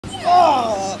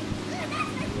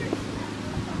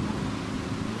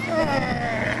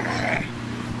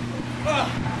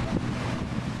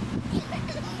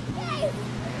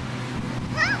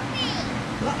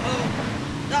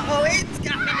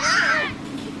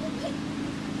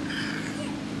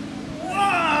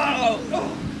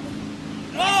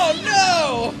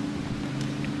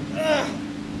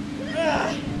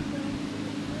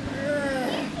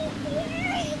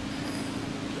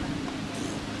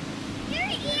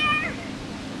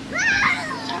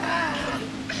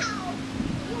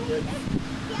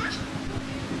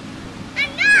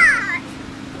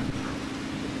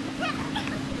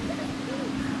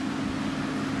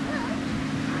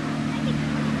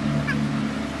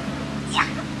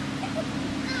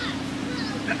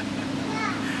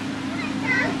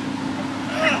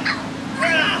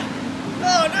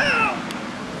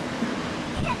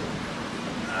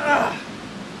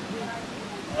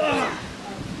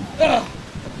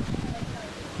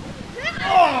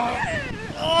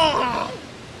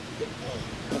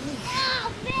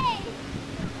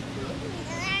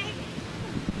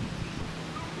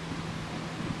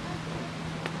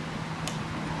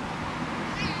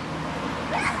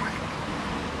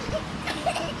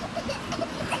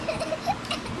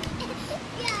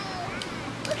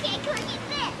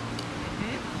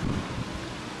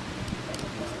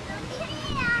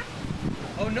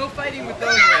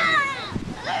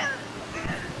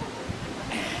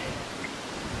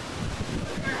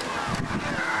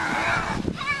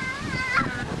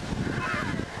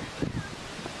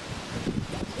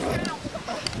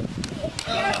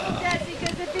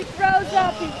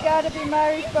gotta be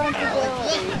my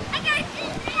responsibility.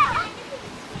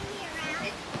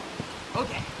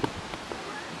 Okay.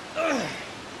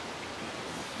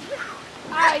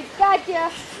 I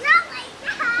gotcha.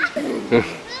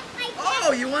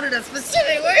 Oh, you wanted a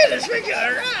specific way to swing you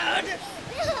around.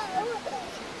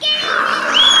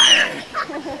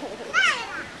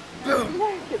 Boom.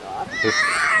 Get off.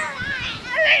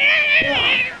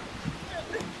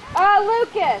 Oh,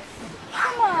 Lucas.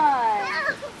 Come on.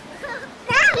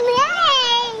 Not me.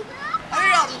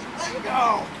 Hurry up, let go.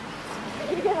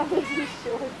 You're gonna lose your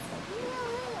shorts.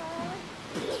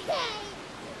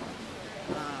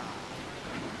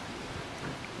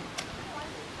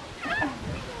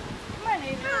 Come on,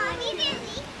 Aiden.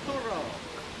 Toro.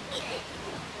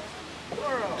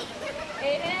 Toro.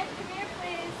 Aiden, come here,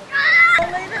 please. Oh,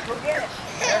 later, forget it.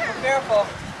 Careful, careful.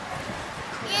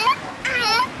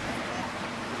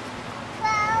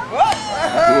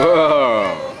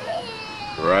 Whoa!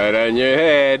 Right on your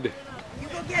head. You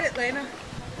go get it, Lena.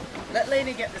 Let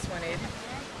Lena get this one, Aiden.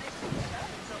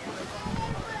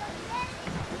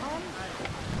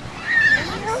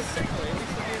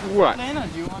 What? Lena,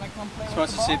 do you want to come play Just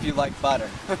wants to see if you like butter.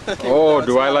 Oh,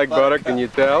 do I like butter? Can you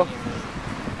tell?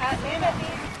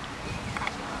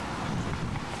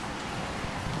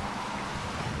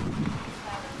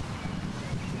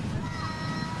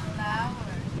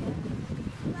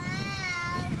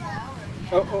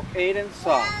 Oh, Aiden,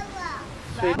 soft.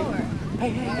 Sweetie.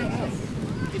 Hey, hey, hey, hey.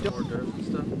 You don't hors d'oeuvres and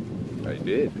stuff? I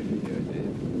did. Yeah, I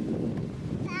did.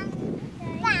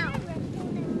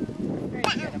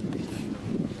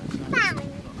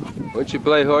 Why don't you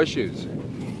play horseshoes?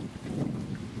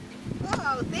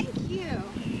 Oh, thank you.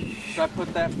 Should I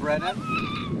put that bread in? I'll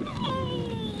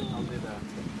do that.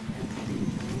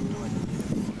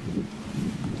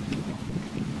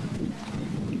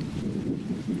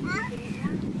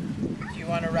 Do you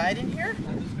want to ride in here?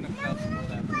 I'm just going to cut some of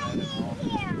that bread and all.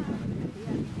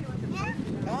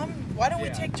 Why don't we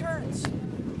take turns?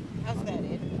 How's that,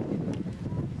 Aiden?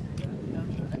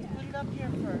 Let's put it up here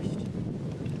first.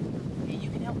 Hey, you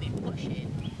can help me push it.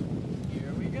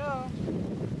 Here we go.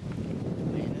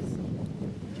 Lena's. Do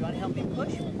you want to help me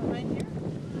push behind here?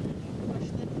 Push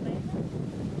the Lena.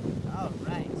 All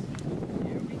right.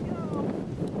 Here we go.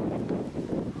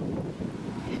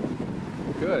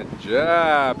 Good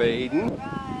job, Aiden.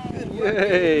 Good work.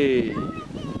 Yay!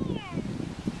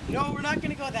 No, we're not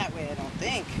going to go that way, I don't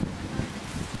think.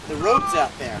 The road's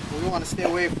out there. We want to stay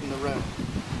away from the road.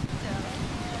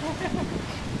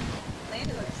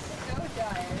 Lena looks so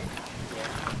tired.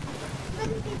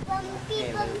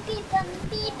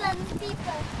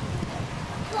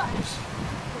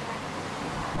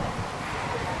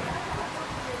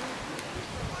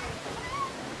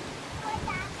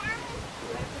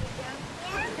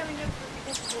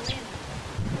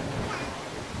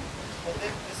 Well,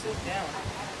 this is down.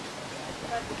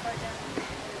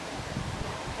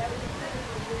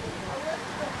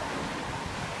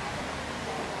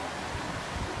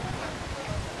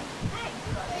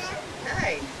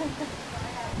 Hi.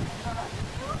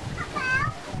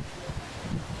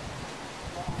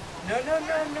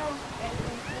 No.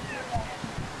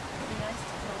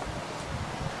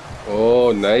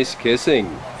 Oh, nice kissing.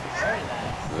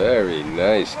 Very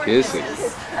nice kissing.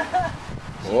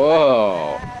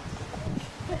 Whoa.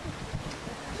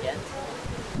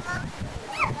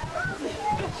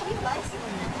 She likes it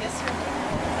when you kiss her.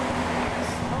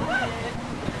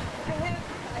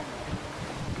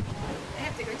 I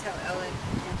have to go tell Ellen.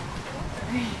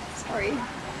 Sorry.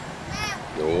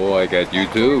 Oh, I got you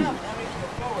too. Now we have to go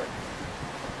forward.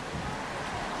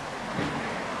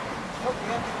 Oh, we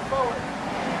have to go forward.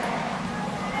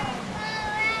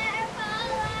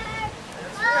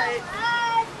 That's right.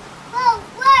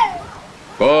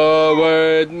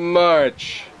 Forward march.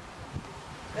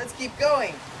 Let's keep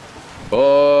going.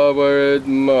 Forward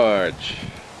march.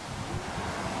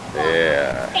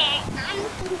 Yeah.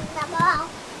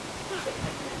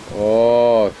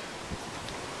 Oh.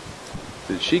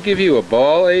 Did she give you a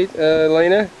ball,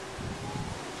 Elena?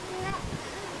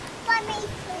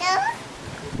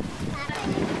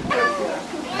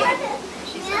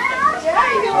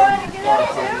 Yeah, you want to get up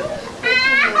too?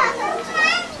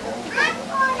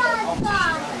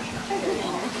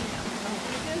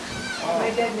 My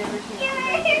dad never teaches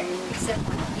me except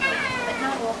but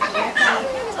not often.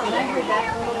 I heard that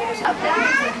a little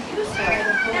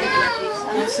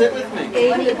bit. Sit with me.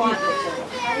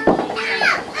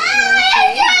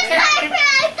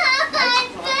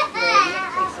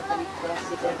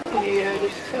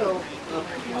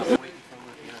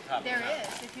 There is,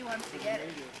 if he wants to get it.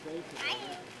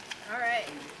 All right.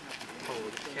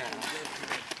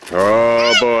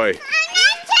 Oh boy.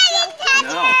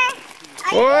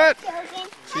 What?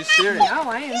 She's serious. No,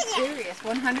 I am serious,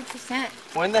 100%.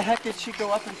 When the heck did she go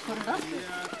up and put it up there?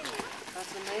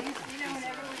 That's amazing. You know,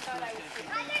 whenever we thought I was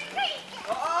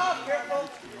Oh, careful!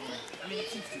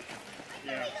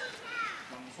 Yeah.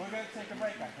 We're going to take a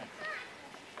break, I think.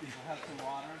 We'll have some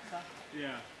water and stuff.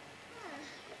 Yeah.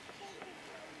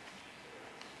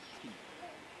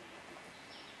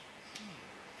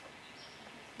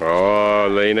 Oh,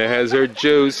 Lena has her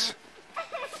juice.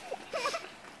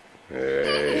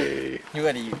 Hey. You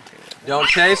gotta eat. Don't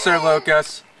chase her,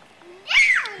 Lucas.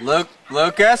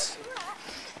 Lucas?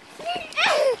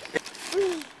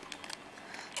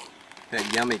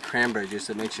 That yummy cranberry juice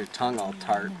that makes your tongue all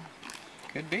tart.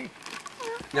 Could be.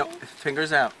 No,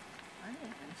 fingers out.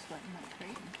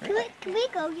 Can we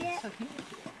go get it?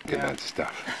 Look at that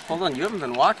stuff. Hold on, you haven't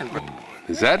been walking.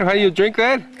 Is that how you drink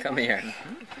that? Come here.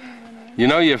 You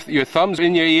know, your thumbs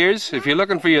in your ears? If you're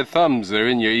looking for your thumbs, they're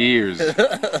in your ears.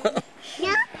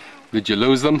 Yeah. Did you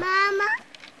lose them?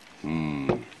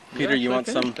 Mama. Peter, you want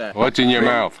some What's in your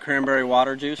mouth? cranberry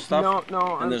water juice stuff?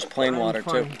 No. And there's plain water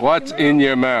too. What's in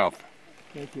your mouth?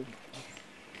 Thank you.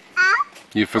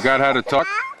 You forgot how to talk?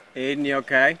 Aiden, you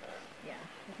okay?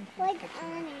 What's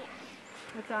on it?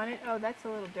 What's on it? Oh, that's a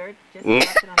little dirt. Just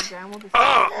drop it on the ground. We'll just put it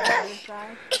on the other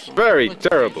side. Very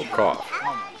terrible cough.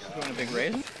 You want a big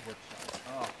raise?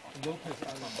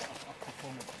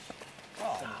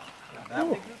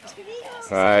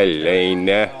 Hi,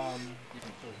 Lena.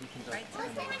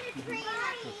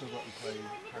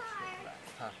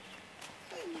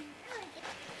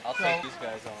 I'll take these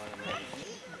guys on.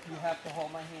 You have to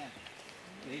hold my hand.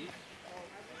 Lady?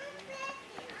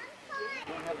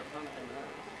 Don't have a ton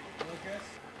of Lucas?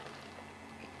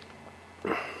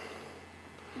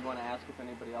 You want to ask if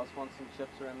anybody else wants some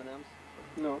chips or M&Ms?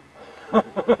 No. Well,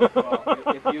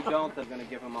 if you don't, they're going to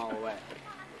give them all away.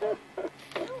 Does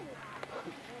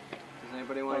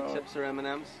anybody want chips or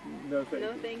M&Ms? No, thank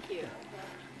No, you. thank you.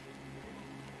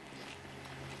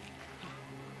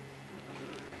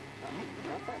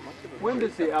 When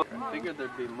does the I figured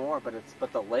there'd be more, but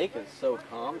the lake is so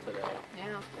calm today.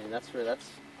 Yeah. I mean, that's where that's.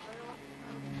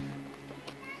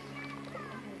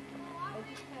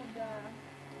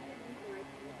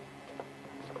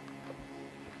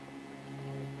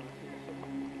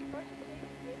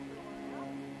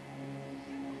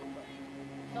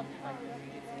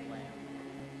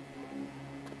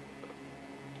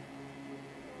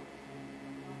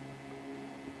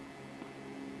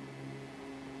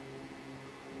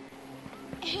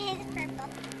 It's purple.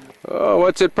 Oh,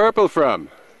 what's it purple from?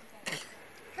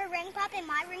 Her ring pop and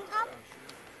my ring pop.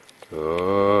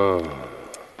 Oh.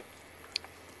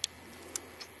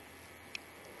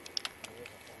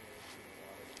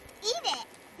 Eat it.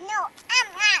 No, I'm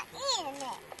not eating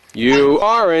it. You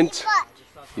aren't.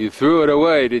 But You threw it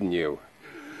away, didn't you?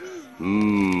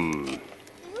 Mmm. you eat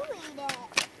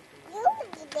it. You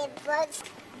eat it, but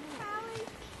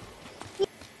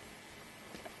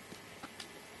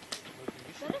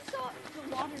let us go to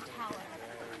the water tower.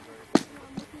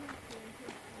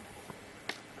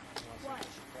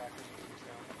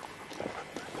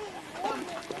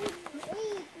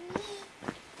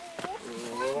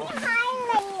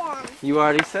 You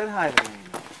already said hi to me.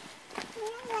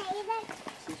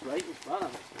 She's right in front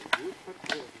of us.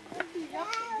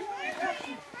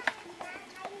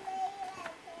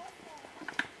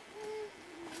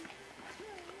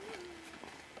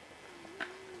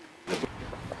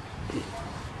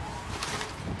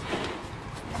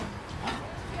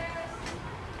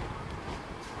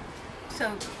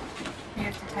 So, you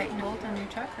have to tighten bolt on your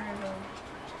truck or it'll...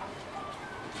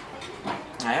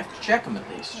 I have to check them at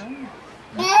least.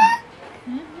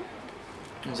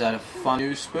 Is that a fun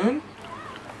new spoon?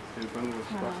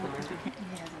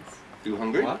 You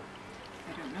hungry? What?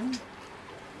 I don't know.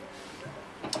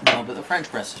 No, but the French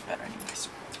press is better anyways.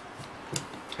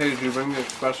 Hey, did you bring the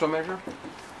espresso maker?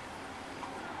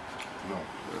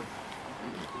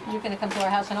 You're going to come to our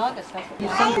house in August. That's what you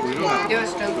said. Do a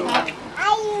stove top.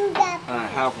 I use that. I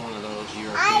have one of those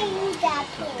European. I use that.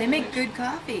 They make good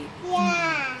coffee.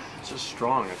 Yeah. It's just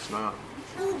strong, it's not.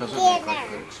 You Doesn't get make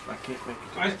like it. this. I can't make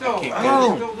it. I still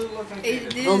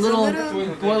It is the little a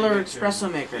little... boiler espresso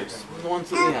makers, the ones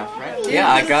that we have, right? Yeah,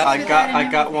 I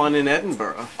got one in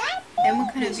Edinburgh. And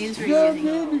what kind of beans were you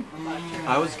using?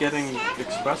 I was getting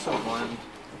espresso blend.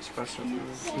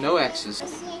 Espresso. No X's.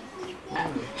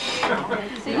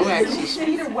 No X's.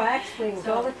 Peter waxwings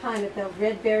all the time at the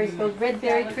red berries, those red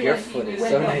berry trees. Your foot is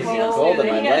When so the nice and whole- cold in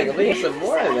my leg. I'll need some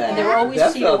more of that. And there were always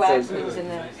That cedar felt so waxwings good. in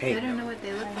there. I don't know what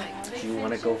they look like. Do you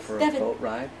want to go for They a have a boat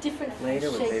ride? different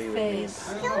Later with shaped baby with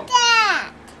face. Do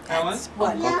that. Helen?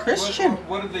 Uncle Christian.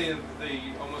 What are the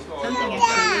almost all Something yellow actually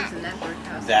bags? lives in that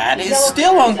birdhouse. That is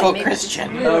still Uncle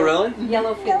Christian. Oh, really?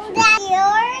 Yellow fish. That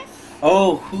yours?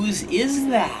 Oh, whose is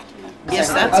that? Yes,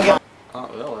 that's Oh,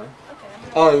 really?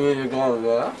 Oh, you mean you're going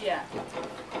there? Yeah.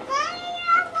 Mommy,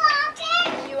 I'm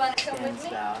walking. You want to come with me?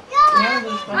 and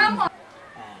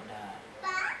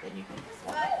then you can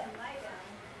walk.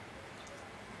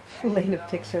 Lena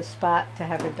picks her spot to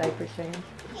have her diaper changed.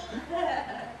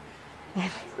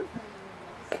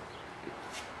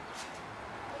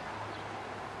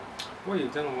 Boy,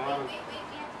 you've done a lot of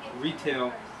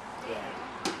retail. Yeah,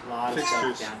 a lot of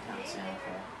Fixtures. stuff downtown Santa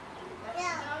Fe.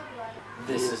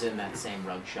 This is in that same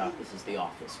rug shop. This is the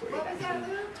office where you guys can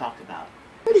talk about.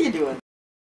 What are you doing?